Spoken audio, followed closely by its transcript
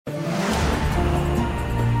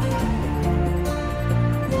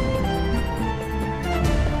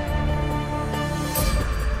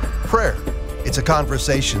It's a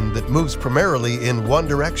conversation that moves primarily in one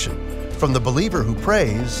direction, from the believer who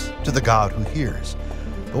prays to the God who hears.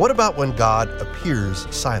 But what about when God appears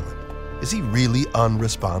silent? Is he really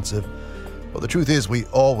unresponsive? Well, the truth is we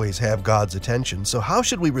always have God's attention, so how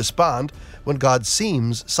should we respond when God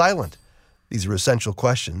seems silent? These are essential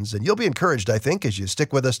questions, and you'll be encouraged, I think, as you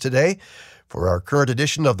stick with us today for our current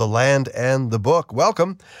edition of The Land and the Book.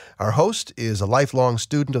 Welcome. Our host is a lifelong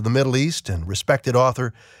student of the Middle East and respected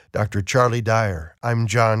author, Dr. Charlie Dyer. I'm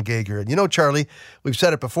John Gager. And you know, Charlie, we've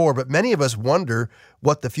said it before, but many of us wonder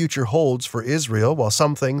what the future holds for Israel. While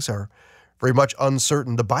some things are very much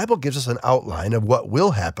uncertain, the Bible gives us an outline of what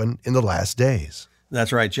will happen in the last days.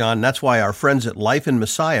 That's right, John. That's why our friends at Life in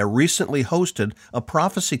Messiah recently hosted a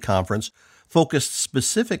prophecy conference focused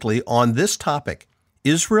specifically on this topic,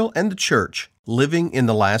 Israel and the Church living in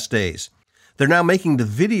the last days. They're now making the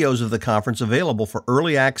videos of the conference available for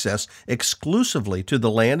early access exclusively to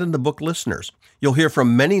the Land and the Book listeners. You'll hear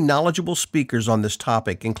from many knowledgeable speakers on this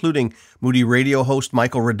topic, including Moody Radio host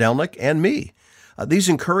Michael Rydelnik and me. These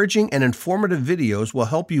encouraging and informative videos will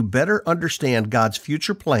help you better understand God's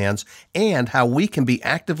future plans and how we can be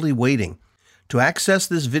actively waiting. To access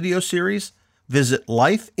this video series, visit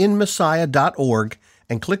lifeinmessiah.org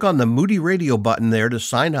and click on the Moody Radio button there to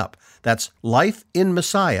sign up. That's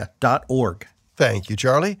lifeinmessiah.org. Thank you,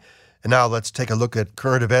 Charlie. And now let's take a look at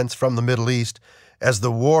current events from the Middle East. As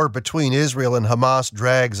the war between Israel and Hamas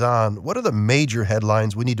drags on, what are the major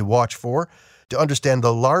headlines we need to watch for to understand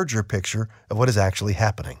the larger picture of what is actually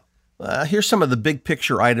happening? Here's some of the big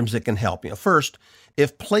picture items that can help. First,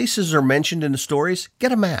 if places are mentioned in the stories,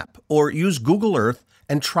 get a map or use Google Earth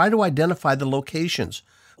and try to identify the locations.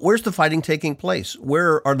 Where's the fighting taking place?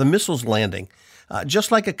 Where are the missiles landing?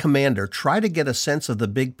 Just like a commander, try to get a sense of the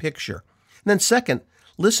big picture. And then second,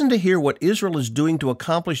 listen to hear what Israel is doing to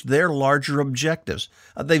accomplish their larger objectives.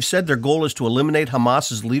 They've said their goal is to eliminate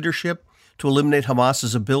Hamas's leadership, to eliminate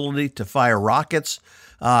Hamas's ability to fire rockets,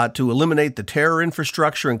 to eliminate the terror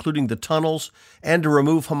infrastructure, including the tunnels, and to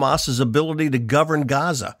remove Hamas's ability to govern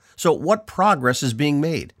Gaza. So what progress is being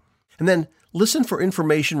made? And then listen for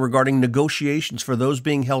information regarding negotiations for those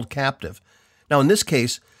being held captive. Now, in this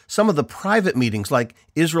case, some of the private meetings, like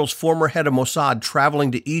Israel's former head of Mossad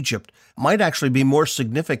traveling to Egypt, might actually be more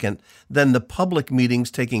significant than the public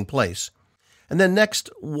meetings taking place. And then next,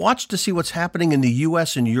 watch to see what's happening in the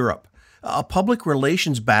U.S. and Europe. A public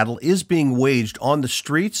relations battle is being waged on the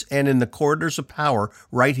streets and in the corridors of power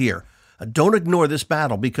right here. Don't ignore this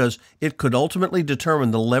battle because it could ultimately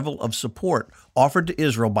determine the level of support offered to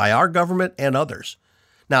Israel by our government and others.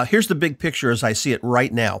 Now, here's the big picture as I see it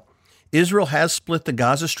right now. Israel has split the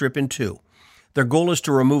Gaza Strip in two. Their goal is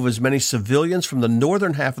to remove as many civilians from the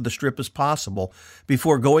northern half of the Strip as possible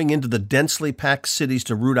before going into the densely packed cities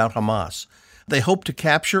to root out Hamas. They hope to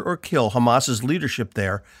capture or kill Hamas's leadership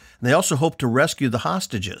there, and they also hope to rescue the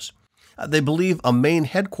hostages. They believe a main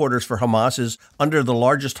headquarters for Hamas is under the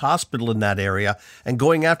largest hospital in that area, and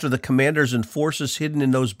going after the commanders and forces hidden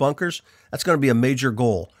in those bunkers, that's going to be a major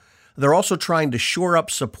goal. They're also trying to shore up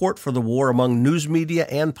support for the war among news media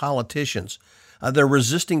and politicians. They're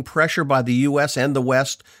resisting pressure by the U.S. and the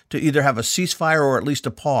West to either have a ceasefire or at least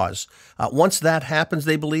a pause. Once that happens,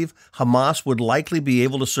 they believe, Hamas would likely be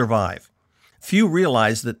able to survive. Few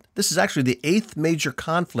realize that this is actually the eighth major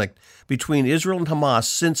conflict between Israel and Hamas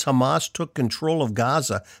since Hamas took control of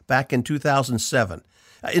Gaza back in 2007.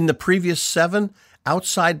 In the previous 7,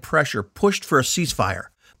 outside pressure pushed for a ceasefire.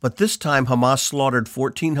 But this time, Hamas slaughtered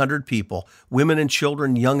 1,400 people, women and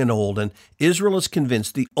children, young and old, and Israel is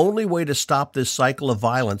convinced the only way to stop this cycle of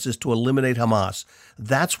violence is to eliminate Hamas.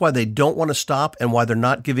 That's why they don't want to stop and why they're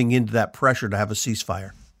not giving in to that pressure to have a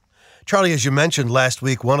ceasefire. Charlie, as you mentioned last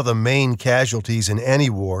week, one of the main casualties in any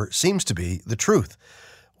war seems to be the truth.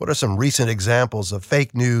 What are some recent examples of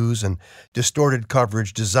fake news and distorted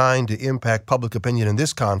coverage designed to impact public opinion in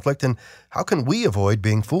this conflict, and how can we avoid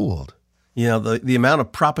being fooled? The amount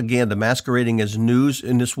of propaganda masquerading as news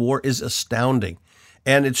in this war is astounding.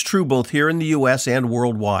 And it's true both here in the U.S. and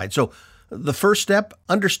worldwide. So the first step,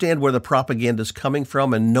 understand where the propaganda is coming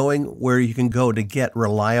from and knowing where you can go to get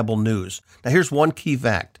reliable news. Now, here's one key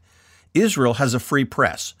fact. Israel has a free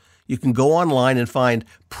press. You can go online and find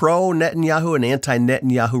pro-Netanyahu and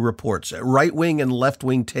anti-Netanyahu reports, right-wing and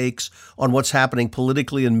left-wing takes on what's happening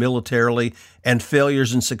politically and militarily, and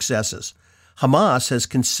failures and successes. Hamas has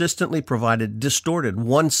consistently provided distorted,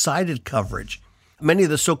 one-sided coverage. Many of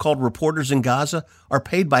the so-called reporters in Gaza are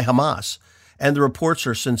paid by Hamas, and the reports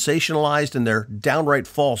are sensationalized and they're downright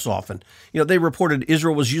false often. They reported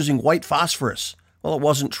Israel was using white phosphorus. Well, it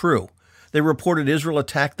wasn't true. They reported Israel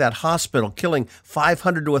attacked that hospital, killing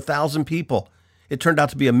 500 to 1,000 people. It turned out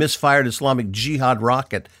to be a misfired Islamic Jihad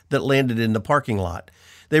rocket that landed in the parking lot.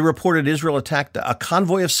 They reported Israel attacked a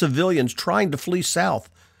convoy of civilians trying to flee south,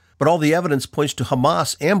 but all the evidence points to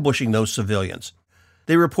Hamas ambushing those civilians.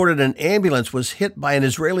 They reported an ambulance was hit by an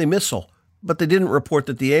Israeli missile, but they didn't report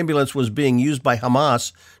that the ambulance was being used by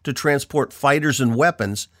Hamas to transport fighters and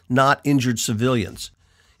weapons, not injured civilians.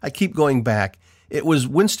 I keep going back. It was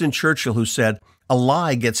Winston Churchill who said, "A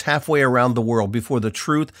lie gets halfway around the world before the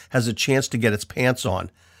truth has a chance to get its pants on."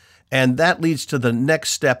 And that leads to the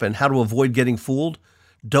next step in how to avoid getting fooled.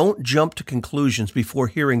 Don't jump to conclusions before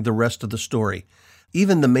hearing the rest of the story.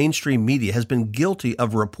 Even the mainstream media has been guilty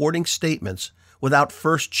of reporting statements without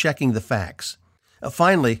first checking the facts.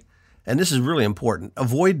 Finally, and this is really important,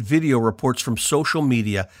 avoid video reports from social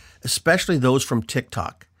media, especially those from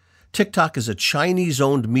TikTok. TikTok is a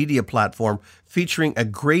Chinese-owned media platform featuring a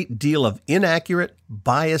great deal of inaccurate,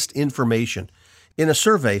 biased information. In a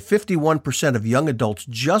survey, 51% of young adults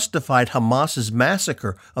justified Hamas's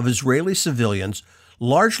massacre of Israeli civilians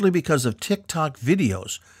largely because of TikTok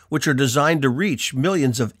videos, which are designed to reach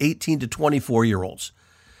millions of 18 to 24-year-olds.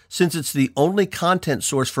 Since it's the only content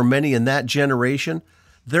source for many in that generation,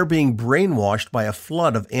 they're being brainwashed by a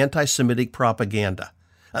flood of anti-Semitic propaganda.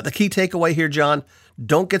 The key takeaway here, John,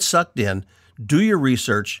 don't get sucked in. Do your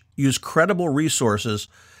research, use credible resources,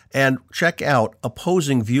 and check out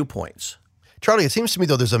opposing viewpoints. Charlie, it seems to me,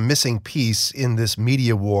 though, there's a missing piece in this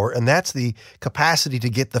media war, and that's the capacity to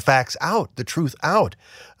get the facts out, the truth out.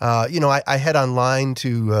 I head online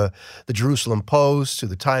to the Jerusalem Post, to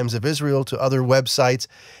the Times of Israel, to other websites,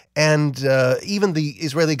 and even the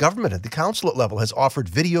Israeli government at the consulate level has offered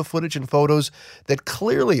video footage and photos that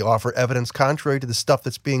clearly offer evidence contrary to the stuff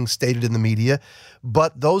that's being stated in the media.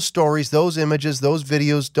 But those stories, those images, those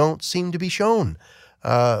videos don't seem to be shown.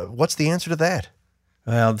 What's the answer to that?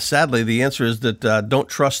 Well, sadly, the answer is that don't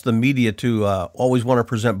trust the media to always want to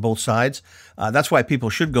present both sides. That's why people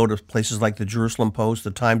should go to places like the Jerusalem Post,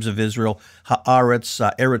 the Times of Israel, Haaretz,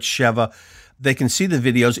 Eretz Sheva. They can see the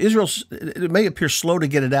videos. It may appear slow to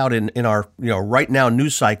get it out in our right now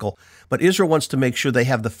news cycle, but Israel wants to make sure they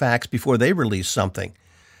have the facts before they release something.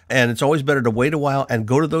 And it's always better to wait a while and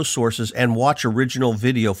go to those sources and watch original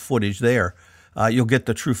video footage there. You'll get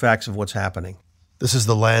the true facts of what's happening. This is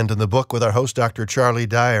The Land and the Book with our host, Dr. Charlie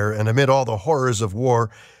Dyer. And amid all the horrors of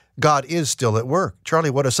war, God is still at work.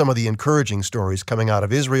 Charlie, what are some of the encouraging stories coming out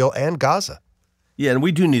of Israel and Gaza? Yeah, and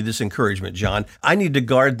we do need this encouragement, John. I need to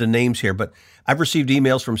guard the names here, but I've received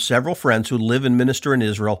emails from several friends who live and minister in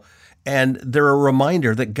Israel, and they're a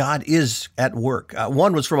reminder that God is at work.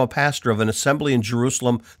 One was from a pastor of an assembly in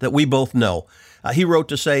Jerusalem that we both know. He wrote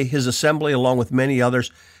to say his assembly, along with many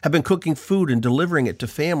others, have been cooking food and delivering it to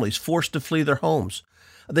families forced to flee their homes.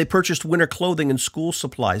 They purchased winter clothing and school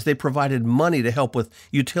supplies. They provided money to help with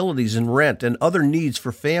utilities and rent and other needs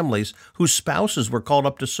for families whose spouses were called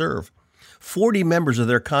up to serve. 40 members of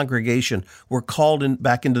their congregation were called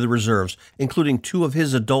back into the reserves, including 2 of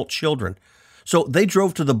his adult children. So they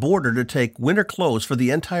drove to the border to take winter clothes for the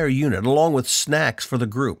entire unit, along with snacks for the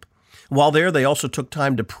group. While there, they also took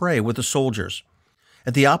time to pray with the soldiers.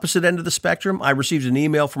 At the opposite end of the spectrum, I received an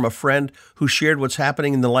email from a friend who shared what's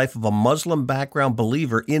happening in the life of a Muslim background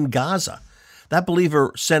believer in Gaza. That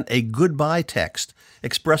believer sent a goodbye text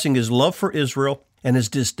expressing his love for Israel and his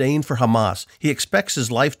disdain for Hamas. He expects his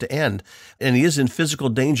life to end, and he is in physical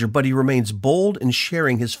danger, but he remains bold in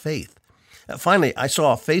sharing his faith. Finally, I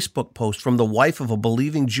saw a Facebook post from the wife of a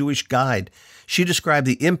believing Jewish guide. She described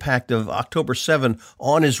the impact of October 7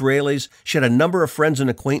 on Israelis. She had a number of friends and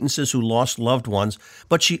acquaintances who lost loved ones,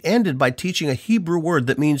 but she ended by teaching a Hebrew word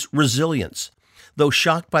that means resilience. Though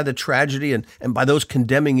shocked by the tragedy and by those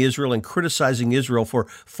condemning Israel and criticizing Israel for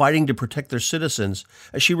fighting to protect their citizens,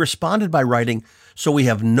 she responded by writing, "So we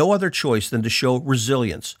have no other choice than to show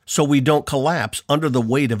resilience, so we don't collapse under the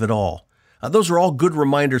weight of it all." Those are all good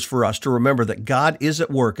reminders for us to remember that God is at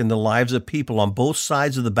work in the lives of people on both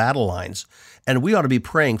sides of the battle lines, and we ought to be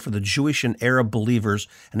praying for the Jewish and Arab believers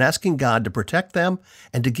and asking God to protect them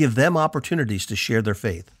and to give them opportunities to share their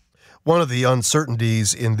faith. One of the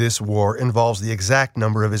uncertainties in this war involves the exact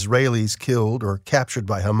number of Israelis killed or captured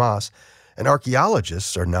by Hamas, and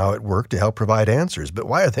archaeologists are now at work to help provide answers. But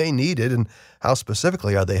why are they needed, and how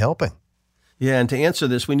specifically are they helping? Yeah, and to answer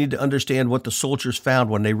this, we need to understand what the soldiers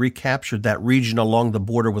found when they recaptured that region along the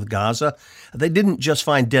border with Gaza. They didn't just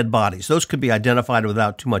find dead bodies. Those could be identified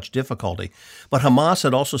without too much difficulty. But Hamas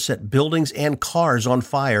had also set buildings and cars on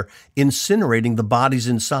fire, incinerating the bodies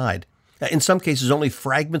inside. In some cases, only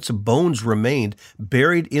fragments of bones remained,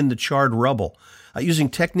 buried in the charred rubble. Using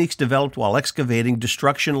techniques developed while excavating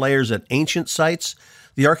destruction layers at ancient sites,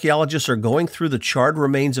 the archaeologists are going through the charred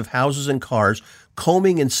remains of houses and cars,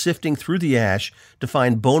 combing and sifting through the ash to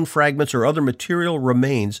find bone fragments or other material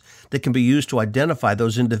remains that can be used to identify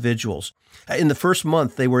those individuals. In the first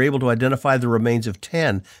month, they were able to identify the remains of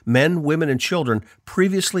 10 men, women, and children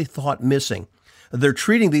previously thought missing. They're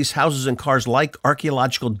treating these houses and cars like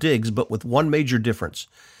archaeological digs, but with one major difference.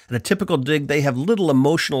 In a typical dig, they have little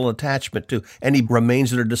emotional attachment to any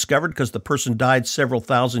remains that are discovered because the person died several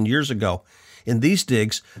thousand years ago. In these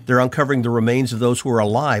digs, they're uncovering the remains of those who were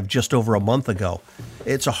alive just over a month ago.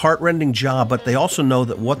 It's a heart-rending job, but they also know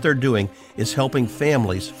that what they're doing is helping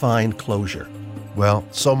families find closure. Well,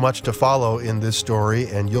 so much to follow in this story,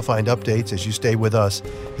 and you'll find updates as you stay with us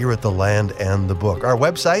here at The Land and the Book. Our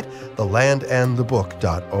website,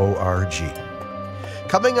 thelandandthebook.org.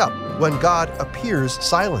 Coming up, when God appears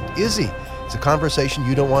silent, is he? It's a conversation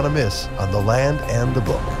you don't want to miss on The Land and the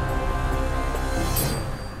Book.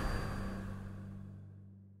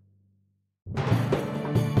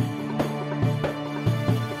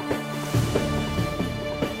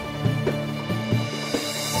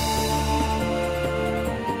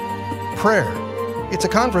 Prayer. It's a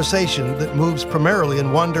conversation that moves primarily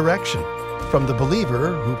in one direction, from the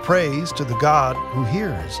believer who prays to the God who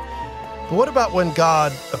hears. But what about when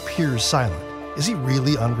God appears silent? Is he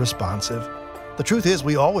really unresponsive? The truth is,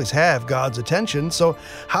 we always have God's attention, so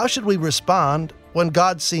how should we respond when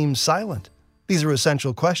God seems silent? These are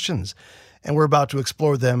essential questions, and we're about to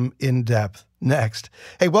explore them in depth next.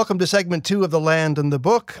 Hey, welcome to segment 2 of The Land and the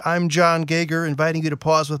Book. I'm John Gager, inviting you to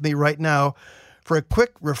pause with me right now for a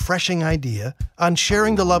quick, refreshing idea on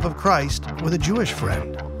sharing the love of Christ with a Jewish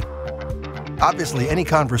friend. Obviously, any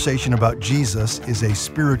conversation about Jesus is a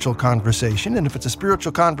spiritual conversation, and if it's a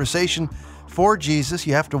spiritual conversation for Jesus,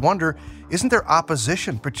 you have to wonder, isn't there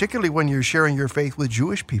opposition, particularly when you're sharing your faith with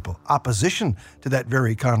Jewish people, opposition to that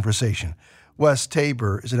very conversation? Wes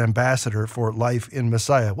Tabor is an ambassador for Life in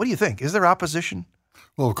Messiah. What do you think? Is there opposition?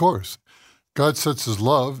 Well, of course. God sets his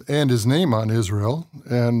love and his name on Israel,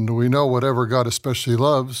 and we know whatever God especially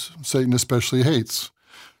loves, Satan especially hates.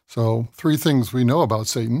 So 3 things we know about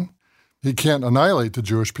Satan. He can't annihilate the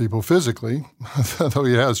Jewish people physically, though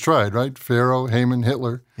he has tried, right? Pharaoh, Haman,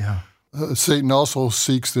 Hitler. Yeah. Satan also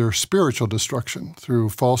seeks their spiritual destruction through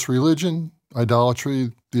false religion,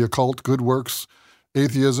 idolatry, the occult, good works,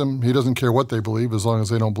 atheism. He doesn't care what they believe as long as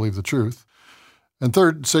they don't believe the truth. And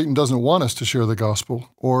third, Satan doesn't want us to share the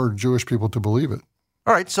gospel or Jewish people to believe it.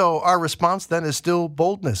 All right, so our response then is still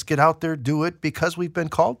boldness. Get out there, do it because we've been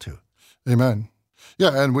called to. Amen.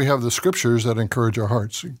 Yeah, and we have the scriptures that encourage our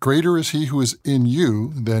hearts. Greater is he who is in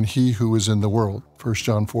you than he who is in the world, 1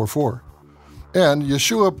 John 4:4. And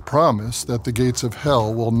Yeshua promised that the gates of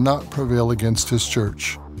hell will not prevail against his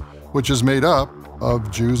church, which is made up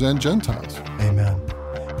of Jews and Gentiles. Amen.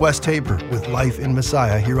 Wes Tabor with Life in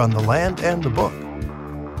Messiah here on The Land and the Book.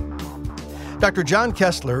 Dr. John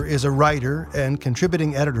Kessler is a writer and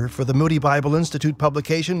contributing editor for the Moody Bible Institute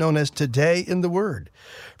publication known as Today in the Word.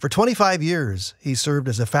 For 25 years, he served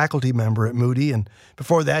as a faculty member at Moody, and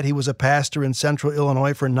before that, he was a pastor in Central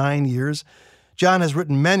Illinois for 9 years. John has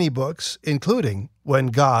written many books, including When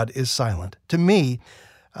God is Silent. To me,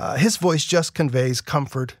 his voice just conveys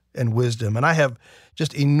comfort and wisdom, and I have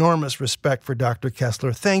just enormous respect for Dr.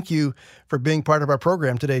 Kessler. Thank you for being part of our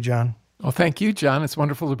program today, John. Well, thank you, John. It's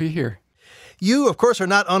wonderful to be here. You, of course, are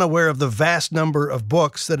not unaware of the vast number of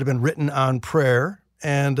books that have been written on prayer.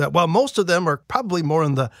 And while most of them are probably more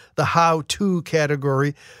in the how-to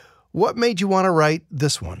category, what made you want to write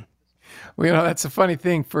this one? Well, that's a funny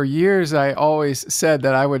thing. For years, I always said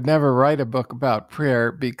that I would never write a book about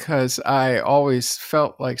prayer because I always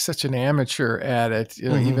felt like such an amateur at it,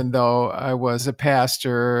 even though I was a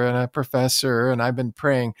pastor and a professor, and I've been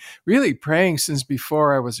really praying since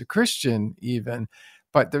before I was a Christian even.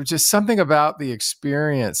 But there's just something about the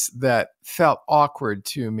experience that felt awkward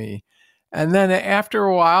to me. And then after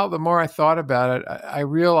a while, the more I thought about it, I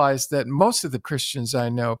realized that most of the Christians I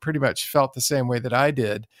know pretty much felt the same way that I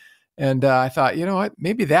did. And I thought, you know what,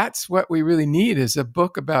 maybe that's what we really need is a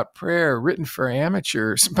book about prayer written for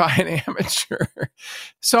amateurs by an amateur.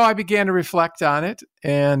 So I began to reflect on it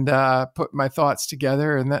and put my thoughts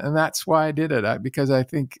together. And that's why I did it, because I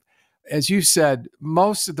think, as you said,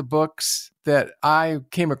 most of the books that I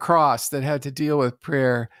came across that had to deal with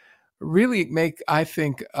prayer really make, I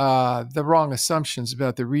think, the wrong assumptions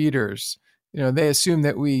about the readers. They assume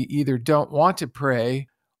that we either don't want to pray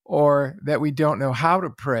or that we don't know how to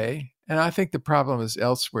pray. And I think the problem is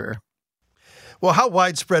elsewhere. Well, how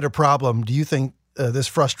widespread a problem do you think this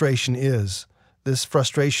frustration is, this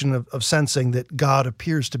frustration of sensing that God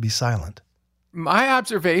appears to be silent? My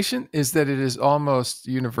observation is that it is almost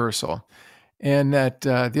universal, and that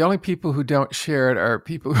the only people who don't share it are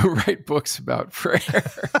people who write books about prayer.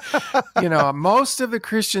 Most of the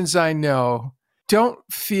Christians I know don't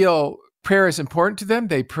feel prayer is important to them.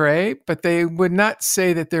 They pray, but they would not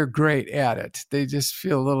say that they're great at it. They just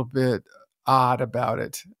feel a little bit odd about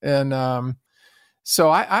it. And so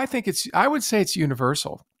I think I would say it's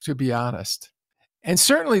universal, to be honest. And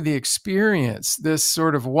certainly the experience, this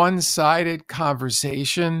sort of one-sided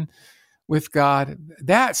conversation with God,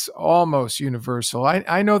 that's almost universal.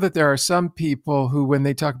 I know that there are some people who, when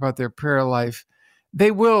they talk about their prayer life,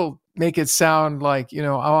 they will make it sound like,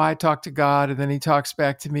 I talk to God and then he talks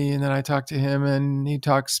back to me and then I talk to him and he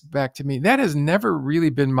talks back to me. That has never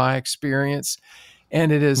really been my experience.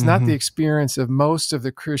 And it is not the experience of most of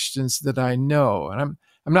the Christians that I know. And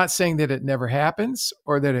I'm not saying that it never happens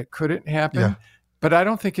or that it couldn't happen, but I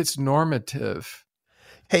don't think it's normative.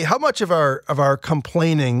 Hey, how much of our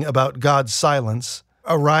complaining about God's silence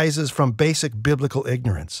arises from basic biblical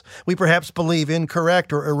ignorance? We perhaps believe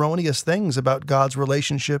incorrect or erroneous things about God's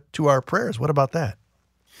relationship to our prayers. What about that?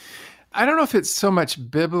 I don't know if it's so much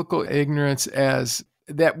biblical ignorance as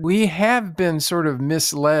that we have been sort of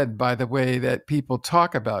misled by the way that people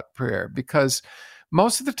talk about prayer, because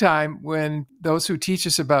most of the time when those who teach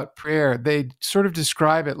us about prayer, they sort of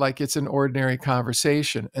describe it like it's an ordinary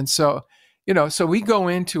conversation. And so we go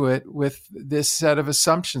into it with this set of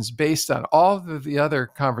assumptions based on all of the other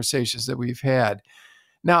conversations that we've had.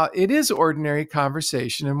 Now, it is ordinary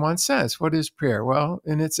conversation in one sense. What is prayer? Well,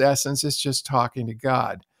 in its essence, it's just talking to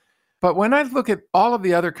God. But when I look at all of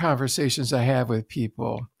the other conversations I have with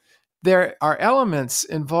people, there are elements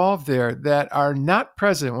involved there that are not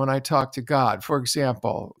present when I talk to God. For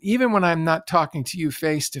example, even when I'm not talking to you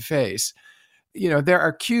face to face, there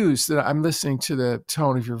are cues that I'm listening to the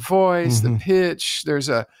tone of your voice, the pitch. There's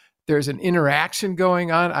an interaction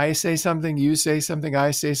going on. I say something, you say something, I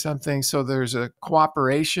say something. So there's a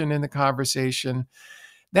cooperation in the conversation.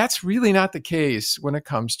 That's really not the case when it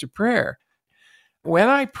comes to prayer. When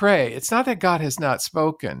I pray, it's not that God has not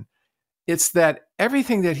spoken. It's that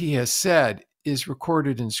everything that he has said is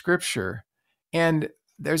recorded in Scripture. And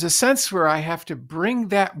there's a sense where I have to bring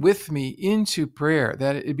that with me into prayer,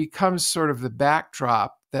 that it becomes sort of the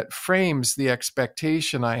backdrop that frames the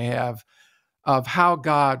expectation I have of how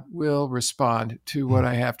God will respond to what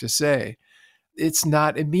I have to say. It's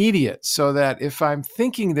not immediate, so that if I'm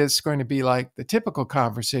thinking this is going to be like the typical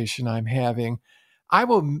conversation I'm having, I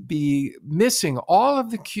will be missing all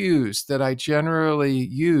of the cues that I generally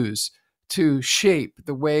use to shape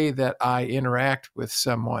the way that I interact with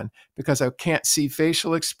someone, because I can't see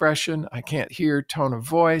facial expression, I can't hear tone of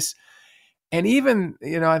voice. And even,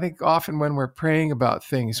 I think often when we're praying about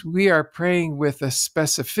things, we are praying with a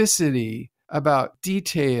specificity about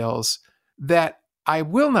details that I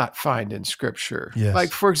will not find in Scripture. Yes.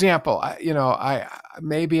 Like, for example,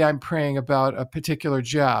 maybe I'm praying about a particular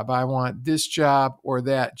job. I want this job or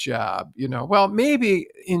that job. Well, maybe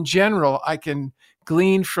in general, I can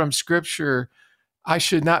glean from Scripture, I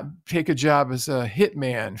should not take a job as a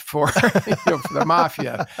hitman for, for the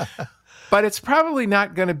mafia. But it's probably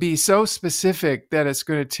not going to be so specific that it's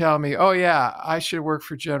going to tell me, oh yeah, I should work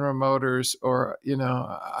for General Motors, or,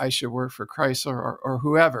 I should work for Chrysler or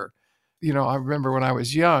whoever. I remember when I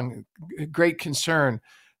was young, great concern,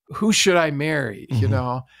 who should I marry?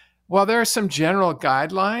 Well, there are some general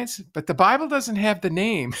guidelines, but the Bible doesn't have the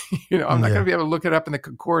name. I'm not going to be able to look it up in the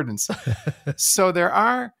concordance. So there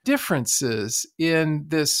are differences in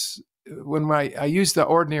this when I use the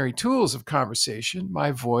ordinary tools of conversation,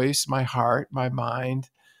 my voice, my heart, my mind,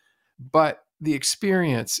 but the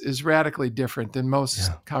experience is radically different than most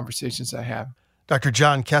conversations I have. Dr.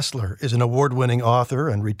 John Kessler is an award-winning author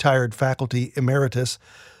and retired faculty emeritus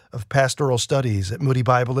of pastoral studies at Moody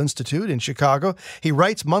Bible Institute in Chicago. He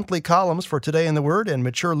writes monthly columns for Today in the Word and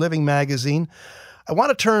Mature Living magazine. I want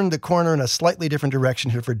to turn the corner in a slightly different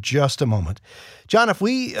direction here for just a moment. John, if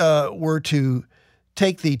we were to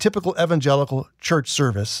take the typical evangelical church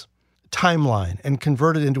service timeline and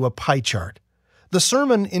convert it into a pie chart, the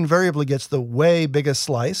sermon invariably gets the way biggest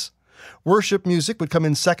slice. Worship music would come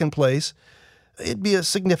in second place. It'd be a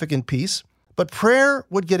significant piece. But prayer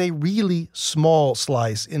would get a really small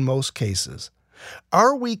slice in most cases.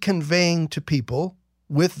 Are we conveying to people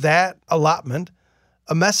with that allotment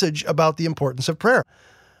a message about the importance of prayer?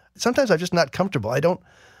 Sometimes I'm just not comfortable.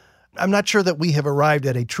 I'm not sure that we have arrived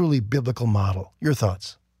at a truly biblical model. Your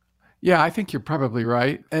thoughts? Yeah, I think you're probably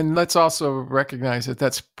right. And let's also recognize that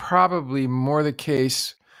that's probably more the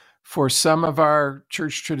case for some of our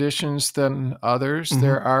church traditions than others.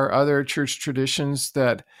 There are other church traditions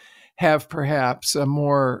that have perhaps a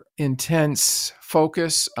more intense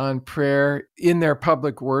focus on prayer in their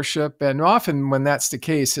public worship. And often when that's the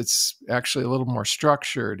case, it's actually a little more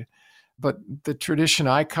structured. But the tradition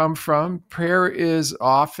I come from, prayer is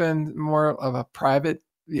often more of a private.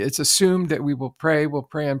 It's assumed that we'll pray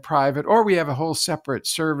in private, or we have a whole separate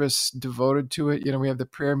service devoted to it. We have the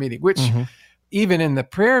prayer meeting, which even in the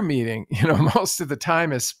prayer meeting, most of the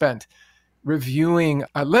time is spent reviewing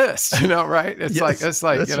a list, right? It's Yes, like, that's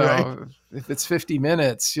right. if it's 50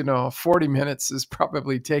 minutes, 40 minutes is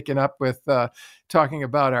probably taken up with talking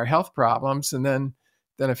about our health problems, and then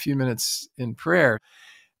a few minutes in prayer.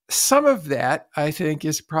 Some of that, I think,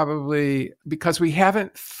 is probably because we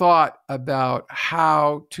haven't thought about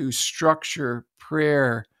how to structure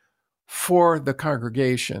prayer for the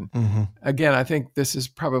congregation. Again, I think this is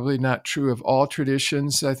probably not true of all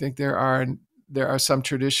traditions. I think there are some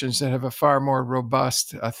traditions that have a far more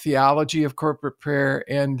robust theology of corporate prayer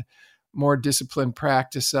and more disciplined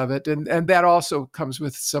practice of it. And that also comes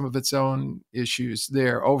with some of its own issues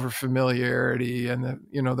there, overfamiliarity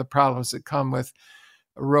and the problems that come with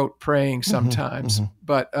rote praying sometimes.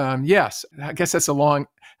 But yes, I guess that's a long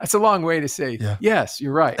way to say, yes,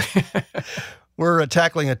 you're right. We're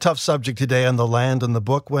tackling a tough subject today on The Land and the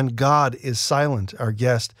Book, When God is Silent. Our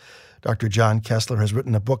guest, Dr. John Kessler, has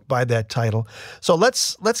written a book by that title. So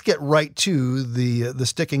let's get right to the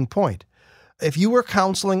sticking point. If you were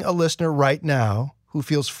counseling a listener right now who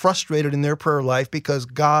feels frustrated in their prayer life because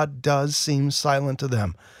God does seem silent to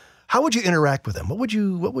them, how would you interact with them? What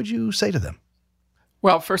would you say to them?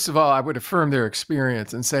 Well, first of all, I would affirm their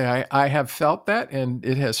experience and say, I have felt that, and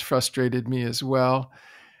it has frustrated me as well.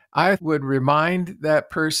 I would remind that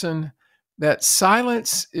person that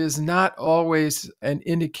silence is not always an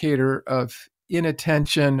indicator of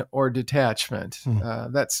inattention or detachment.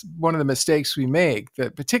 That's one of the mistakes we make,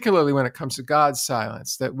 that particularly when it comes to God's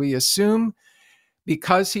silence, that we assume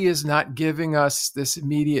because he is not giving us this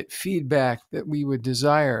immediate feedback that we would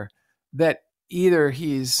desire, that either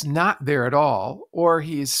he's not there at all or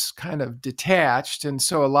he's kind of detached. And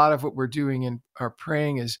so a lot of what we're doing in our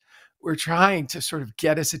praying is we're trying to sort of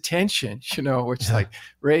get his attention, which is like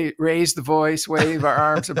raise the voice, wave our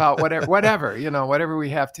arms about whatever we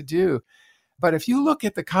have to do. But if you look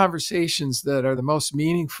at the conversations that are the most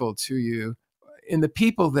meaningful to you, in the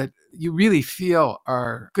people that you really feel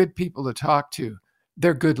are good people to talk to,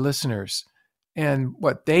 they're good listeners. And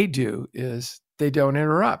what they do is they don't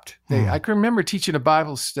interrupt. I can remember teaching a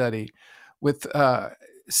Bible study with one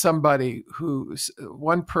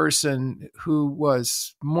person who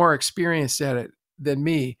was more experienced at it than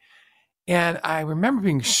me. And I remember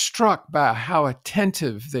being struck by how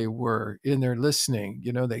attentive they were in their listening.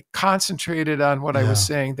 They concentrated on what I was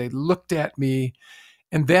saying. They looked at me.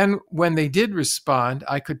 And then when they did respond,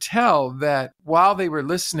 I could tell that while they were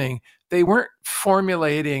listening, they weren't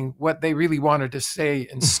formulating what they really wanted to say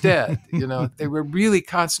instead. They were really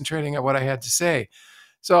concentrating on what I had to say.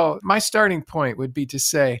 So my starting point would be to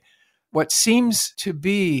say, what seems to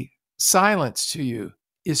be silence to you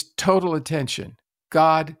is total attention.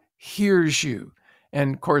 God hears you.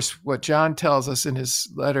 And of course, what John tells us in his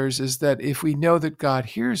letters is that if we know that God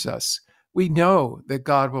hears us, we know that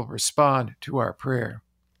God will respond to our prayer.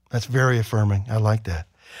 That's very affirming. I like that.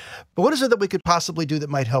 But what is it that we could possibly do that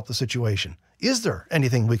might help the situation? Is there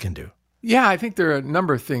anything we can do? Yeah, I think there are a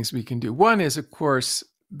number of things we can do. One is, of course,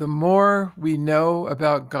 the more we know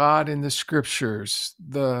about God in the scriptures,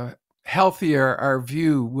 the healthier our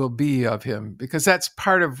view will be of him, because that's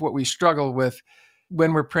part of what we struggle with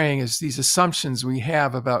when we're praying, is these assumptions we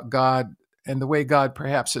have about God and the way God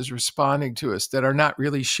perhaps is responding to us that are not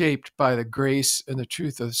really shaped by the grace and the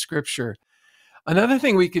truth of Scripture. Another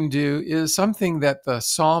thing we can do is something that the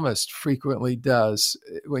psalmist frequently does.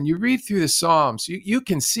 When you read through the Psalms, you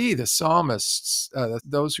can see the psalmists,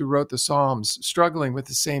 those who wrote the Psalms, struggling with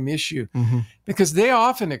the same issue, because they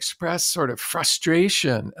often express sort of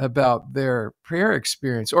frustration about their prayer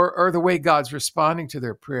experience or the way God's responding to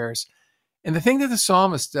their prayers. And the thing that the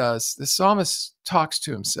psalmist does, the psalmist talks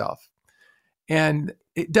to himself. And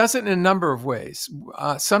it does it in a number of ways.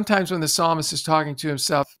 Sometimes when the psalmist is talking to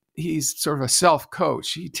himself, he's sort of a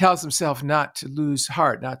self-coach. He tells himself not to lose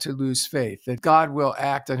heart, not to lose faith, that God will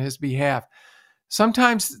act on his behalf.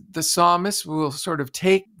 Sometimes the psalmist will sort of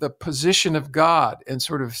take the position of God and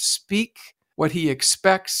sort of speak what he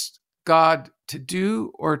expects God to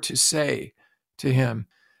do or to say to him.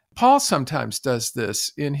 Paul sometimes does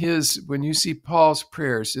this when you see Paul's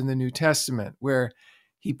prayers in the New Testament, where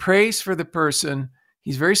he prays for the person.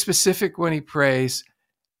 He's very specific when he prays.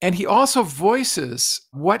 And he also voices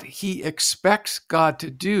what he expects God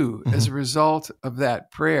to do as a result of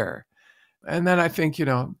that prayer. And then I think,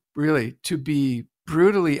 really to be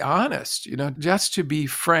brutally honest, just to be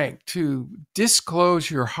frank, to disclose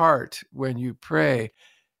your heart when you pray.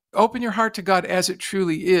 Open your heart to God as it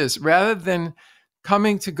truly is, rather than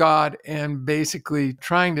coming to God and basically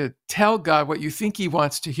trying to tell God what you think he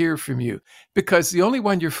wants to hear from you, because the only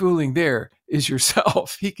one you're fooling there is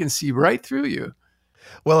yourself. He can see right through you.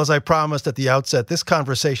 Well, as I promised at the outset, this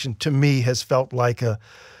conversation to me has felt like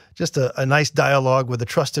just a nice dialogue with a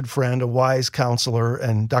trusted friend, a wise counselor,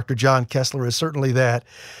 and Dr. John Kessler is certainly that.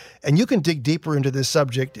 And you can dig deeper into this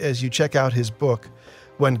subject as you check out his book,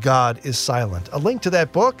 When God is Silent. A link to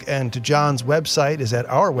that book and to John's website is at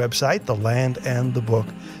our website,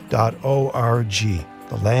 thelandandthebook.org,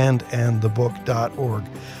 thelandandthebook.org.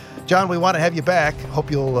 John, we want to have you back.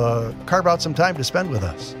 Hope you'll carve out some time to spend with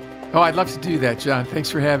us. Oh, I'd love to do that, John. Thanks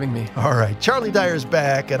for having me. All right. Charlie Dyer's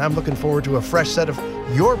back, and I'm looking forward to a fresh set of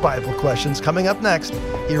your Bible questions coming up next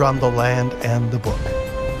here on The Land and the Book.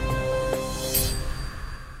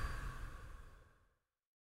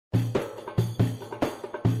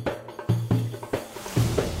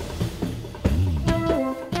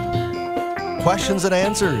 Questions and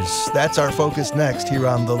answers. That's our focus next here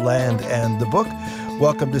on The Land and the Book.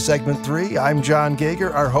 Welcome to segment 3. I'm John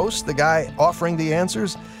Gauger, our host. The guy offering the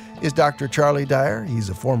answers is Dr. Charlie Dyer. He's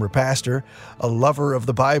a former pastor, a lover of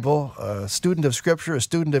the Bible, a student of Scripture, a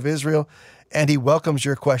student of Israel, and he welcomes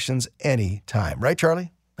your questions anytime. Right,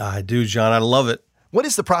 Charlie? I do, John. I love it. What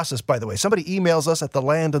is the process, by the way? Somebody emails us at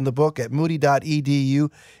thelandandthebook@moody.edu.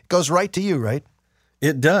 It goes right to you, right?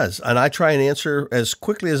 It does, and I try and answer as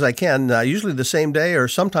quickly as I can, usually the same day or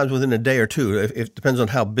sometimes within a day or two. It depends on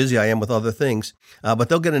how busy I am with other things. But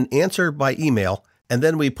they'll get an answer by email, and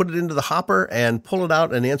then we put it into the hopper and pull it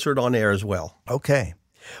out and answer it on air as well. Okay.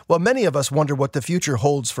 Well, many of us wonder what the future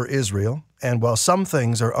holds for Israel, and while some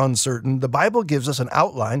things are uncertain, the Bible gives us an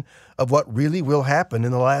outline of what really will happen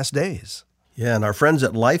in the last days. Yeah, and our friends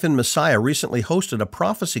at Life in Messiah recently hosted a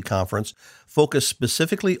prophecy conference focused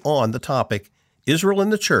specifically on the topic, Israel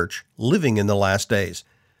and the Church, Living in the Last Days.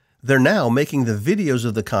 They're now making the videos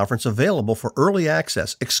of the conference available for early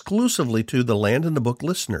access exclusively to the Land and the Book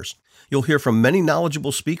listeners. You'll hear from many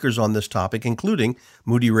knowledgeable speakers on this topic, including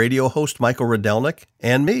Moody Radio host Michael Rydelnik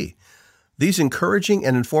and me. These encouraging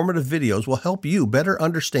and informative videos will help you better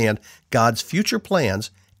understand God's future plans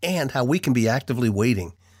and how we can be actively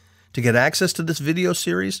waiting. To get access to this video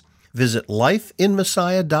series, visit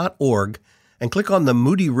lifeinmessiah.org and click on the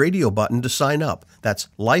Moody Radio button to sign up. That's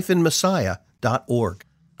lifeinmessiah.org.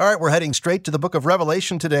 All right, we're heading straight to the book of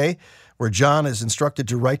Revelation today, where John is instructed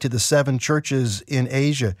to write to the 7 churches in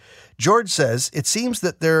Asia. George says, it seems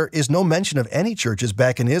that there is no mention of any churches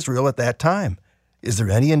back in Israel at that time. Is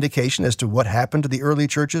there any indication as to what happened to the early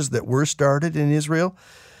churches that were started in Israel?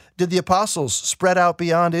 Did the apostles spread out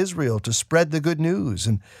beyond Israel to spread the good news,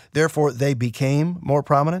 and therefore they became more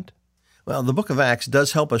prominent? Well, the book of Acts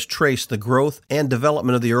does help us trace the growth and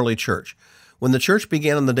development of the early church. When the church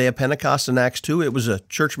began on the day of Pentecost in Acts 2, it was a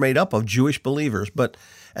church made up of Jewish believers. But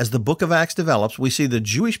as the book of Acts develops, we see the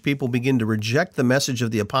Jewish people begin to reject the message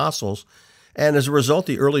of the apostles. And as a result,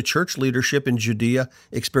 the early church leadership in Judea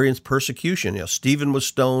experienced persecution. Stephen was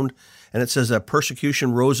stoned, and it says that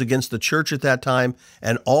persecution rose against the church at that time,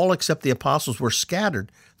 and all except the apostles were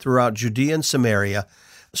scattered throughout Judea and Samaria.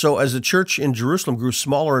 So as the church in Jerusalem grew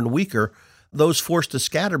smaller and weaker, those forced to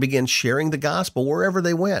scatter began sharing the gospel wherever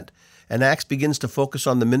they went. And Acts begins to focus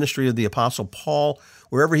on the ministry of the Apostle Paul.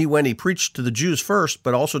 Wherever he went, he preached to the Jews first,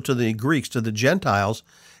 but also to the Greeks, to the Gentiles,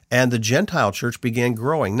 and the Gentile church began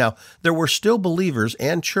growing. Now, there were still believers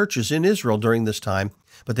and churches in Israel during this time,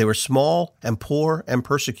 but they were small and poor and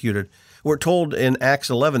persecuted. We're told in Acts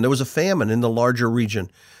 11 there was a famine in the larger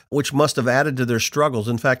region, which must have added to their struggles.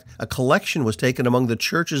 In fact, a collection was taken among the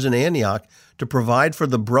churches in Antioch to provide for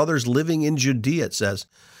the brothers living in Judea, it says.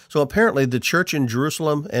 So apparently the church in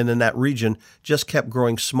Jerusalem and in that region just kept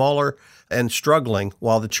growing smaller and struggling,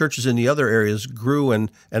 while the churches in the other areas grew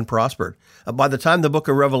and prospered. By the time the book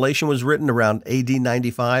of Revelation was written, around AD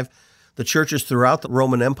 95, the churches throughout the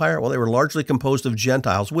Roman Empire, well, they were largely composed of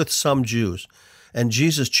Gentiles with some Jews. And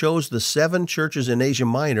Jesus chose the 7 churches in Asia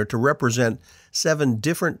Minor to represent 7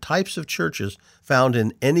 different types of churches found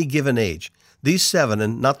in any given age. These 7,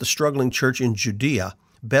 and not the struggling church in Judea,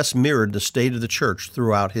 best mirrored the state of the church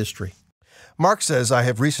throughout history. Mark says, I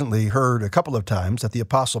have recently heard a couple of times that the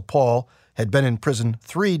Apostle Paul had been in prison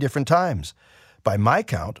 3 different times. By my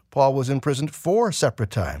count, Paul was imprisoned 4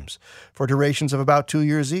 separate times for durations of about 2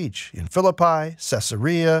 years each, in Philippi,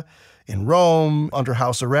 Caesarea, in Rome under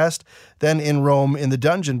house arrest, then in Rome in the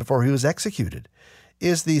dungeon before he was executed.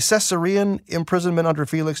 Is the Caesarean imprisonment under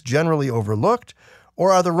Felix generally overlooked,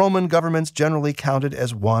 Or are the Roman governments generally counted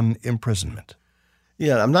as one imprisonment?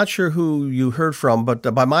 Yeah, I'm not sure who you heard from, but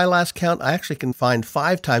by my last count, I actually can find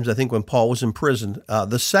 5 times, I think, when Paul was imprisoned.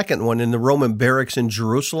 The second one in the Roman barracks in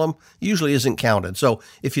Jerusalem usually isn't counted. So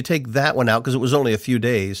if you take that one out, because it was only a few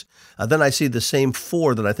days, then I see the same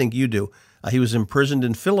 4 that I think you do. He was imprisoned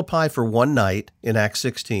in Philippi for 1 night in Acts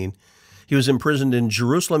 16. He was imprisoned in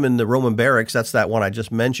Jerusalem in the Roman barracks. That's that one I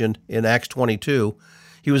just mentioned in Acts 22.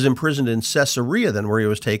 He was imprisoned in Caesarea then, where he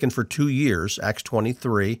was taken for 2 years, Acts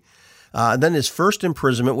 23. Then his first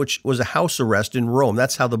imprisonment, which was a house arrest in Rome.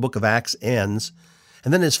 That's how the book of Acts ends.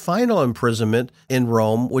 And then his final imprisonment in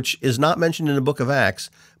Rome, which is not mentioned in the book of Acts,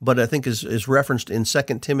 but I think is referenced in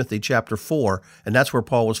 2 Timothy chapter 4, and that's where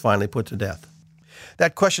Paul was finally put to death.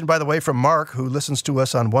 That question, by the way, from Mark, who listens to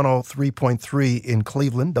us on 103.3 in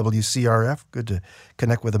Cleveland, WCRF. Good to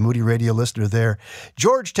connect with a Moody Radio listener there.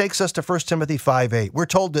 George takes us to 1 Timothy 5:8. We're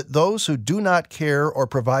told that those who do not care or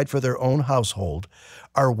provide for their own household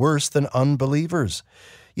are worse than unbelievers.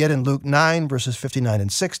 Yet in Luke 9, verses 59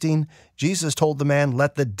 and 16, Jesus told the man,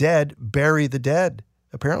 "Let the dead bury the dead."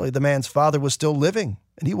 Apparently, the man's father was still living,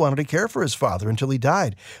 and he wanted to care for his father until he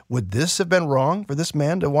died. Would this have been wrong for this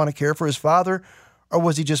man to want to care for his father, or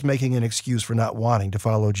was he just making an excuse for not wanting to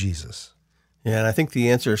follow Jesus? Yeah, and I think the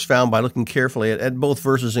answer is found by looking carefully at both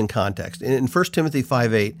verses in context. In 1 Timothy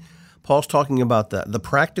 5:8, Paul's talking about the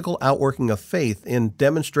practical outworking of faith in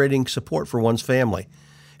demonstrating support for one's family.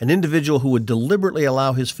 An individual who would deliberately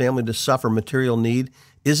allow his family to suffer material need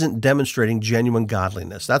isn't demonstrating genuine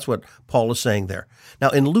godliness. That's what Paul is saying there. Now,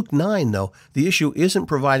 in Luke 9, though, the issue isn't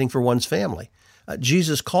providing for one's family.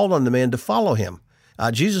 Jesus called on the man to follow him.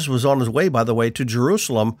 Jesus was on his way, by the way, to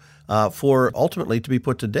Jerusalem for ultimately to be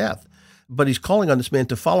put to death. But he's calling on this man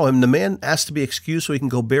to follow him. The man asked to be excused so he can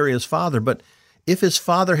go bury his father. But if his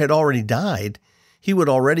father had already died, he would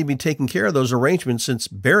already be taking care of those arrangements since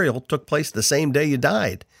burial took place the same day you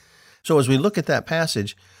died. So as we look at that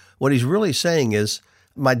passage, what he's really saying is,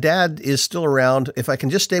 my dad is still around. If I can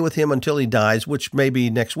just stay with him until he dies, which may be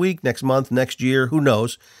next week, next month, next year, who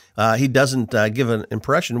knows? He doesn't give an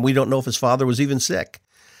impression. We don't know if his father was even sick.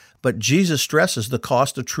 But Jesus stresses the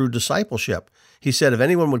cost of true discipleship. He said, if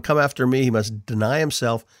anyone would come after me, he must deny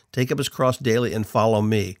himself, take up his cross daily, and follow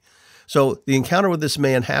me. So the encounter with this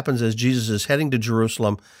man happens as Jesus is heading to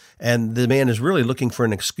Jerusalem, and the man is really looking for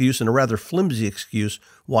an excuse, and a rather flimsy excuse,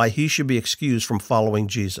 why he should be excused from following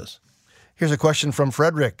Jesus. Here's a question from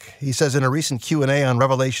Frederick. He says, in a recent Q&A on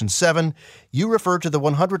Revelation 7, you referred to the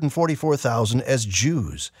 144,000 as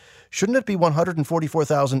Jews. Shouldn't it be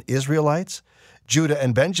 144,000 Israelites? Judah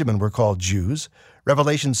and Benjamin were called Jews.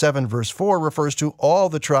 Revelation 7, verse 4 refers to all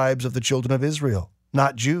the tribes of the children of Israel,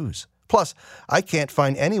 not Jews. Plus, I can't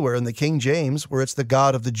find anywhere in the King James where it's the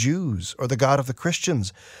God of the Jews or the God of the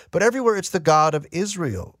Christians, but everywhere it's the God of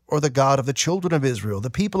Israel or the God of the children of Israel, the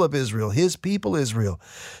people of Israel, his people Israel.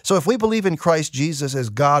 So if we believe in Christ Jesus as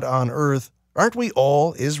God on earth, aren't we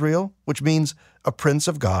all Israel, which means a prince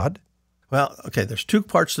of God? Well, okay, there's 2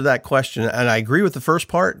 parts to that question, and I agree with the first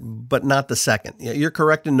part, but not the second. You're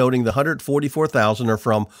correct in noting the 144,000 are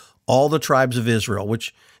from all the tribes of Israel,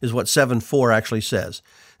 which is what 7:4 actually says.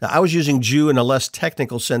 Now, I was using Jew in a less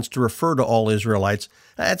technical sense to refer to all Israelites.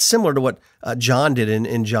 That's similar to what John did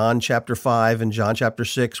in John chapter 5 and John chapter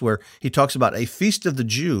 6, where he talks about a feast of the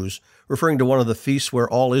Jews, referring to one of the feasts where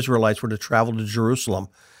all Israelites were to travel to Jerusalem.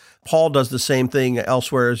 Paul does the same thing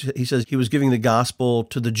elsewhere. He says he was giving the gospel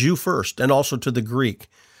to the Jew first and also to the Greek.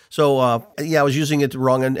 So, I was using it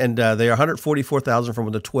wrong, and they are 144,000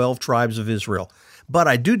 from the 12 tribes of Israel. But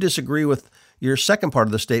I do disagree with your second part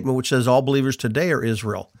of the statement, which says all believers today are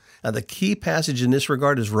Israel. Now, the key passage in this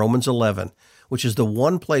regard is Romans 11, which is the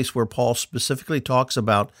one place where Paul specifically talks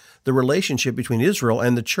about the relationship between Israel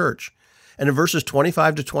and the church. And in verses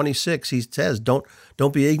 25 to 26, he says, don't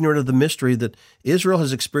be ignorant of the mystery that Israel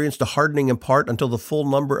has experienced a hardening in part until the full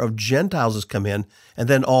number of Gentiles has come in, and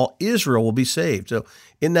then all Israel will be saved. So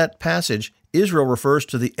in that passage, Israel refers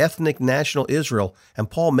to the ethnic national Israel,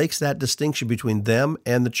 and Paul makes that distinction between them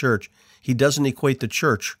and the church. He doesn't equate the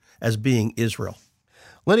church as being Israel.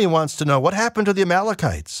 Lenny wants to know, what happened to the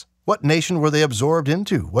Amalekites? What nation were they absorbed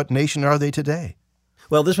into? What nation are they today?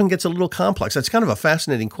 Well, this one gets a little complex. That's kind of a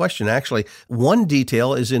fascinating question, actually. One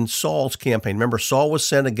detail is in Saul's campaign. Remember, Saul was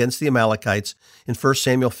sent against the Amalekites in 1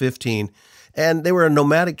 Samuel 15, and they were a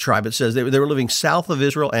nomadic tribe. It says they were living south of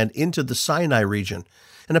Israel and into the Sinai region.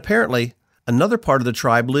 And apparently, another part of the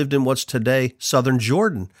tribe lived in what's today southern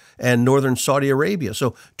Jordan and northern Saudi Arabia.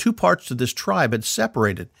 So 2 parts to this tribe had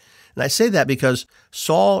separated. And I say that because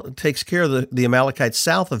Saul takes care of the Amalekites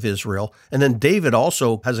south of Israel, and then David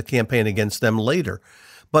also has a campaign against them later.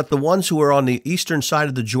 But the ones who are on the eastern side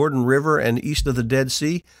of the Jordan River and east of the Dead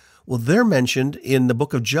Sea, well, they're mentioned in the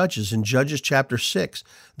book of Judges, in Judges chapter 6.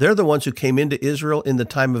 They're the ones who came into Israel in the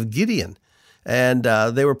time of Gideon. And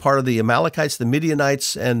they were part of the Amalekites, the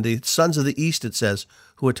Midianites, and the sons of the east, it says,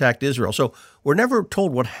 who attacked Israel. So we're never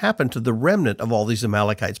told what happened to the remnant of all these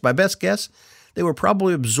Amalekites. My best guess, they were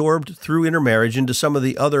probably absorbed through intermarriage into some of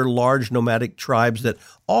the other large nomadic tribes that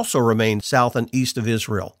also remained south and east of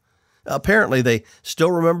Israel. Apparently, they still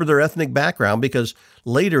remember their ethnic background because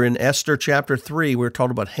later in Esther chapter 3, we're told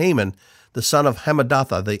about Haman, the son of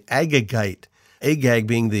Hammedatha, the Agagite, Agag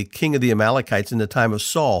being the king of the Amalekites in the time of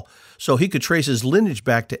Saul. So he could trace his lineage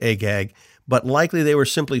back to Agag, but likely they were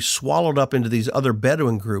simply swallowed up into these other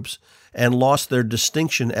Bedouin groups and lost their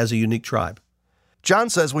distinction as a unique tribe. John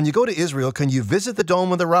says, when you go to Israel, can you visit the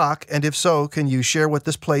Dome of the Rock? And if so, can you share what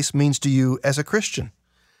this place means to you as a Christian?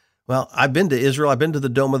 Well, I've been to Israel. I've been to the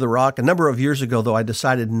Dome of the Rock. A number of years ago, though, I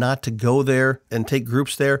decided not to go there and take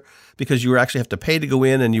groups there because you actually have to pay to go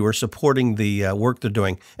in and you were supporting the work they're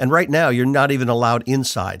doing. And right now, you're not even allowed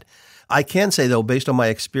inside. I can say, though, based on my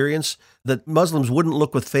experience, that Muslims wouldn't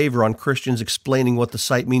look with favor on Christians explaining what the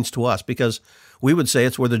site means to us because we would say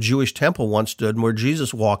it's where the Jewish temple once stood and where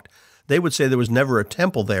Jesus walked. They would say there was never a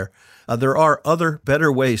temple there. There are other,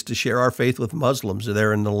 better ways to share our faith with Muslims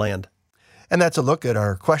there in the land. And that's a look at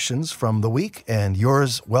our questions from the week, and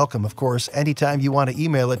yours welcome, of course, anytime you want to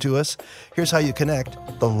email it to us. Here's how you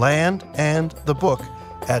connect: The Land and the Book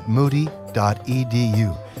at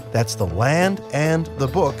moody.edu. That's The Land and the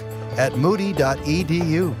Book at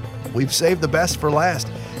moody.edu. We've saved the best for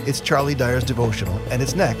last. It's Charlie Dyer's devotional, and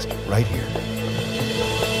it's next right here.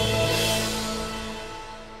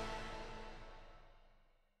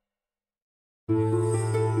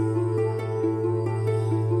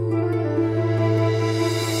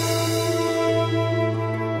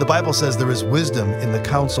 The Bible says there is wisdom in the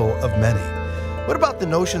counsel of many. What about the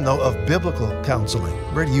notion, though, of biblical counseling?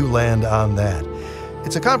 Where do you land on that?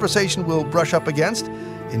 It's a conversation we'll brush up against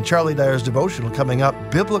in Charlie Dyer's devotional coming up,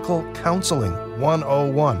 Biblical Counseling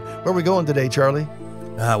 101. Where are we going today, Charlie?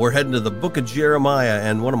 We're heading to the book of Jeremiah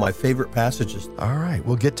and one of my favorite passages. All right,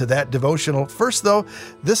 we'll get to that devotional. First, though,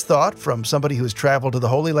 this thought from somebody who's traveled to the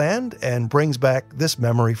Holy Land and brings back this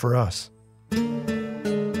memory for us.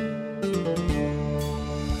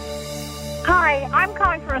 Hi, I'm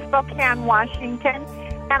calling from Spokane, Washington,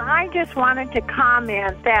 and I just wanted to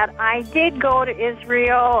comment that I did go to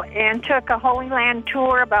Israel and took a Holy Land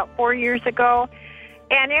tour about 4 years ago,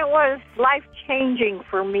 and it was life-changing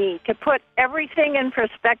for me to put everything in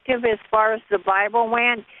perspective as far as the Bible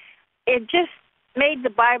went. It just made the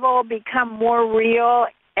Bible become more real,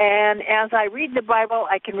 and as I read the Bible,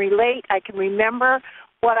 I can relate, I can remember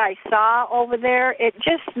what I saw over there. It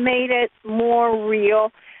just made it more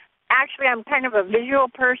real. Actually, I'm kind of a visual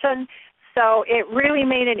person, so it really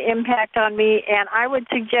made an impact on me, and I would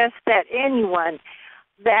suggest that anyone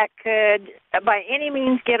that could, by any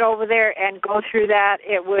means, get over there and go through that,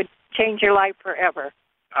 it would change your life forever.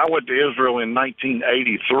 I went to Israel in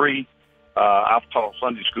 1983. I've taught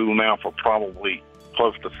Sunday school now for probably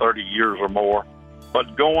close to 30 years or more.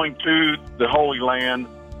 But going to the Holy Land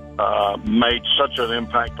made such an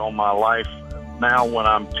impact on my life. Now when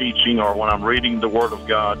I'm teaching or when I'm reading the Word of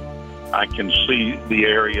God, I can see the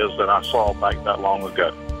areas that I saw back that long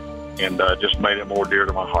ago, and just made it more dear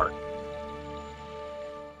to my heart.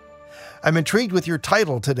 I'm intrigued with your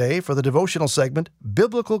title today for the devotional segment,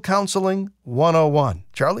 Biblical Counseling 101.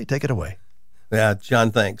 Charlie, take it away. Yeah,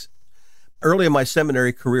 John, thanks. Early in my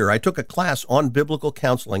seminary career, I took a class on biblical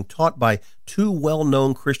counseling taught by two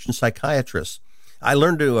well-known Christian psychiatrists. I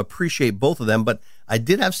learned to appreciate both of them, but I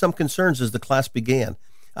did have some concerns as the class began.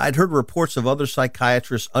 I'd heard reports of other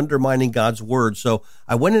psychiatrists undermining God's word, so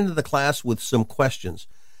I went into the class with some questions.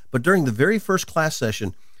 But during the very first class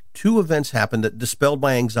session, two events happened that dispelled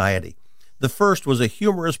my anxiety. The first was a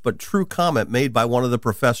humorous but true comment made by one of the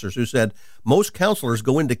professors who said, most counselors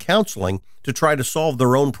go into counseling to try to solve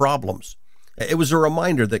their own problems. It was a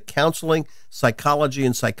reminder that counseling, psychology,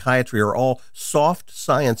 and psychiatry are all soft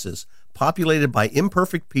sciences populated by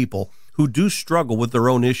imperfect people who do struggle with their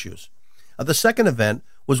own issues. The second event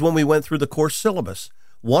was when we went through the course syllabus.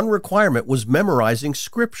 One requirement was memorizing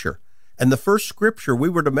Scripture, and the first Scripture we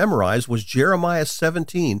were to memorize was Jeremiah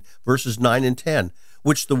 17, verses 9 and 10,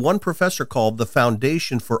 which the one professor called the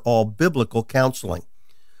foundation for all biblical counseling.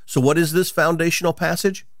 So what is this foundational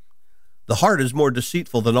passage? The heart is more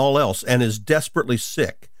deceitful than all else and is desperately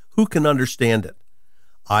sick. Who can understand it?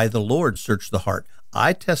 I, the Lord, search the heart.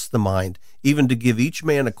 I test the mind, even to give each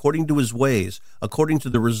man according to his ways, according to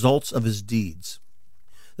the results of his deeds.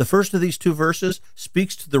 The first of these two verses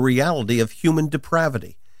speaks to the reality of human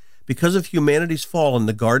depravity. Because of humanity's fall in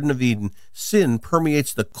the Garden of Eden, sin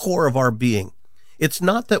permeates the core of our being. It's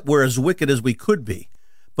not that we're as wicked as we could be,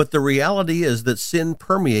 but the reality is that sin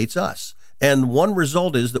permeates us. And one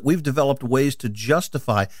result is that we've developed ways to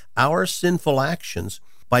justify our sinful actions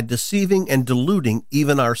by deceiving and deluding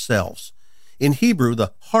even ourselves. In Hebrew,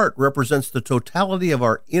 the heart represents the totality of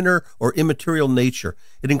our inner or immaterial nature.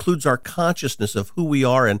 It includes our consciousness of who we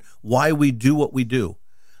are and why we do what we do.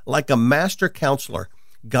 Like a master counselor,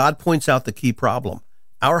 God points out the key problem.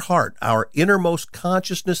 Our heart, our innermost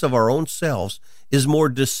consciousness of our own selves, is more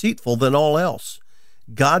deceitful than all else.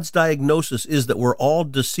 God's diagnosis is that we're all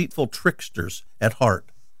deceitful tricksters at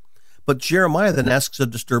heart. But Jeremiah then asks a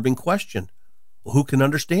disturbing question. Well, who can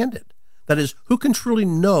understand it? That is, who can truly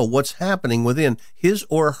know what's happening within his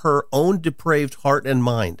or her own depraved heart and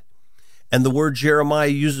mind? And the word Jeremiah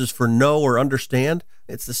uses for know or understand,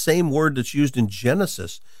 it's the same word that's used in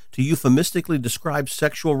Genesis to euphemistically describe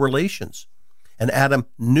sexual relations. And Adam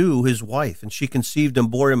knew his wife, and she conceived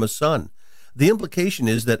and bore him a son. The implication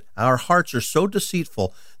is that our hearts are so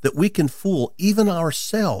deceitful that we can fool even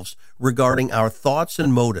ourselves regarding our thoughts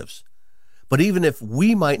and motives. But even if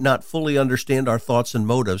we might not fully understand our thoughts and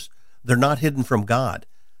motives, they're not hidden from God.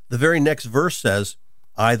 The very next verse says,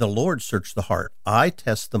 I, the Lord, search the heart. I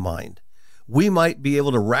test the mind. We might be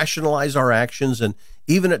able to rationalize our actions and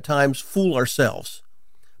even at times fool ourselves.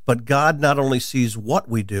 But God not only sees what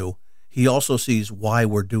we do, he also sees why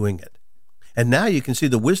we're doing it. And now you can see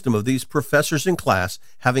the wisdom of these professors in class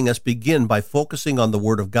having us begin by focusing on the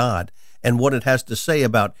Word of God and what it has to say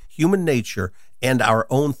about human nature and our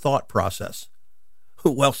own thought process.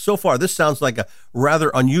 Well, so far this sounds like a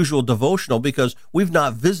rather unusual devotional because we've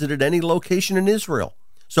not visited any location in Israel.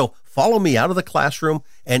 So follow me out of the classroom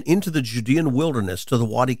and into the Judean wilderness to the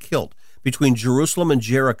Wadi Kilt between Jerusalem and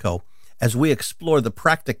Jericho as we explore the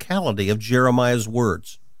practicality of Jeremiah's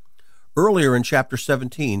words. Earlier in chapter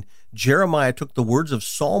 17, Jeremiah took the words of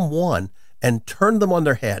Psalm 1 and turned them on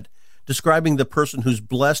their head, describing the person who's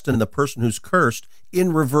blessed and the person who's cursed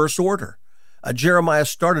in reverse order. Jeremiah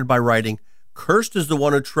started by writing, Cursed is the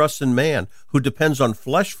one who trusts in man, who depends on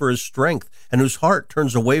flesh for his strength, and whose heart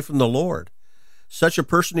turns away from the Lord. Such a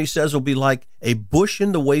person, he says, will be like a bush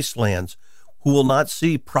in the wastelands, who will not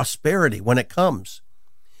see prosperity when it comes.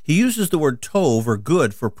 He uses the word tov, or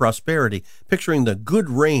good, for prosperity, picturing the good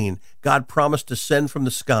rain God promised to send from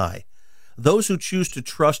the sky. Those who choose to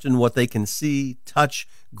trust in what they can see, touch,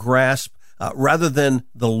 grasp, rather than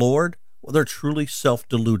the Lord, well, they're truly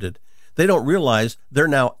self-deluded. They don't realize they're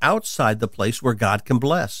now outside the place where God can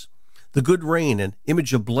bless. The good rain, an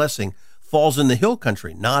image of blessing, falls in the hill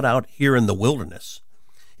country, not out here in the wilderness.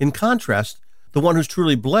 In contrast, the one who's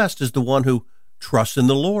truly blessed is the one who trusts in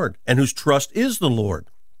the Lord, and whose trust is the Lord.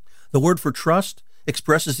 The word for trust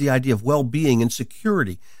expresses the idea of well-being and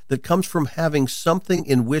security that comes from having something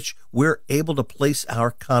in which we're able to place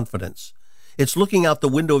our confidence. It's looking out the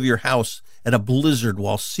window of your house at a blizzard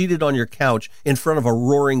while seated on your couch in front of a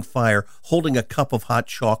roaring fire, holding a cup of hot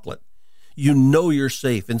chocolate. You know you're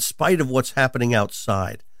safe in spite of what's happening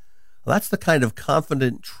outside. Well, that's the kind of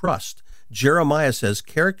confident trust Jeremiah says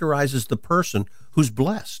characterizes the person who's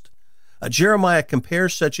blessed. Jeremiah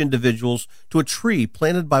compares such individuals to a tree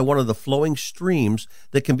planted by one of the flowing streams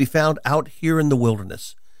that can be found out here in the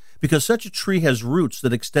wilderness. Because such a tree has roots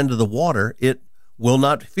that extend to the water, it will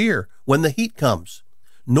not fear when the heat comes,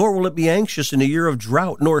 nor will it be anxious in a year of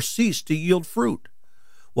drought, nor cease to yield fruit.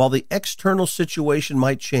 While the external situation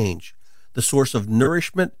might change, the source of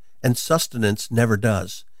nourishment and sustenance never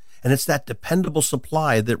does. And it's that dependable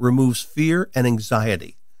supply that removes fear and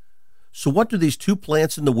anxiety. So what do these two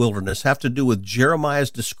plants in the wilderness have to do with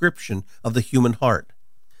Jeremiah's description of the human heart?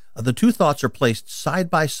 The two thoughts are placed side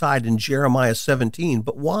by side in Jeremiah 17,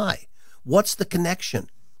 but why? What's the connection?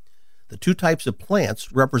 The two types of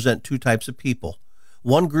plants represent two types of people.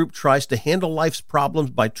 One group tries to handle life's problems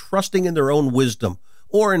by trusting in their own wisdom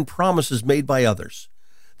or in promises made by others.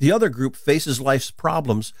 The other group faces life's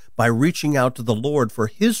problems by reaching out to the Lord for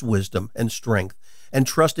his wisdom and strength and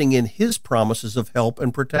trusting in his promises of help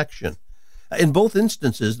and protection. In both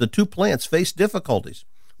instances, the two plants face difficulties,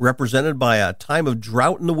 represented by a time of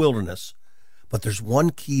drought in the wilderness. But there's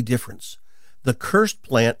one key difference. The cursed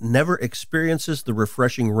plant never experiences the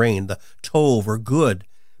refreshing rain, the tov, or good,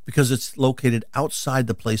 because it's located outside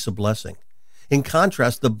the place of blessing. In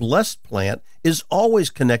contrast, the blessed plant is always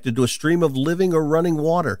connected to a stream of living or running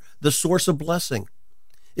water, the source of blessing.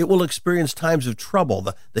 It will experience times of trouble.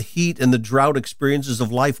 The heat and the drought experiences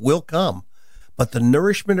of life will come, but the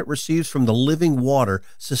nourishment it receives from the living water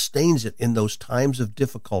sustains it in those times of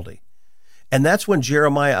difficulty. And that's when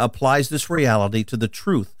Jeremiah applies this reality to the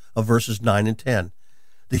truth of verses 9 and 10.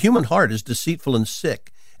 The human heart is deceitful and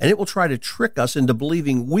sick, and it will try to trick us into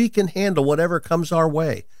believing we can handle whatever comes our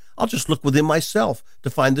way. I'll just look within myself to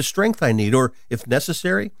find the strength I need, or, if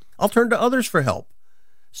necessary, I'll turn to others for help.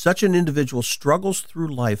 Such an individual struggles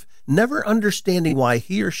through life, never understanding why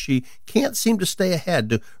he or she can't seem to stay ahead,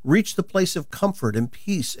 to reach the place of comfort and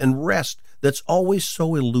peace and rest that's always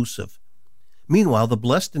so elusive. Meanwhile, the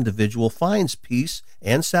blessed individual finds peace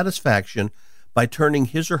and satisfaction by turning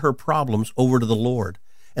his or her problems over to the Lord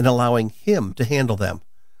and allowing Him to handle them.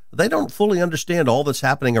 They don't fully understand all that's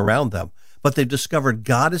happening around them, but they've discovered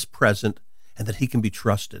God is present and that He can be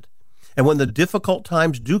trusted. And when the difficult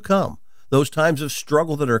times do come, those times of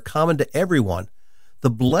struggle that are common to everyone, the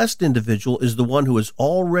blessed individual is the one who has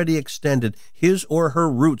already extended his or her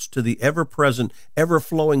roots to the ever-present,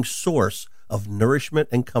 ever-flowing source of nourishment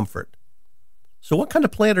and comfort. So what kind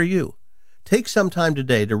of plant are you? Take some time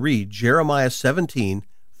today to read Jeremiah 17,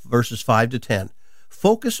 verses 5 to 10.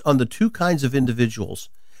 Focus on the two kinds of individuals,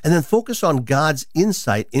 and then focus on God's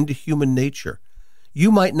insight into human nature.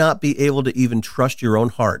 You might not be able to even trust your own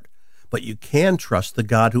heart, but you can trust the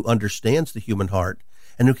God who understands the human heart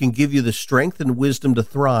and who can give you the strength and wisdom to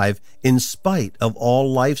thrive in spite of all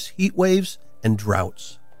life's heat waves and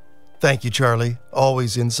droughts. Thank you, Charlie.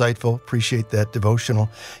 Always insightful. Appreciate that devotional.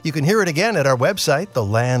 You can hear it again at our website,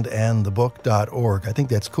 thelandandthebook.org. I think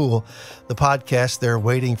that's cool. The podcast there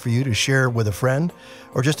waiting for you to share with a friend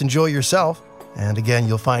or just enjoy yourself. And again,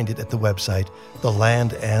 you'll find it at the website,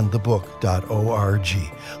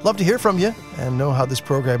 thelandandthebook.org. Love to hear from you and know how this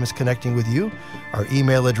program is connecting with you. Our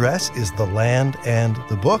email address is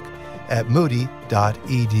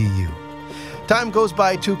thelandandthebook@moody.edu. Time goes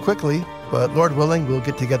by too quickly, but Lord willing, we'll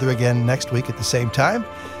get together again next week at the same time,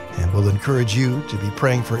 and we'll encourage you to be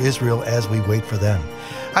praying for Israel as we wait for them.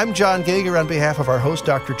 I'm John Gager on behalf of our host,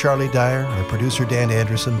 Dr. Charlie Dyer, our producer, Dan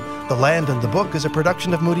Anderson. The Land and the Book is a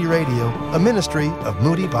production of Moody Radio, a ministry of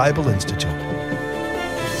Moody Bible Institute.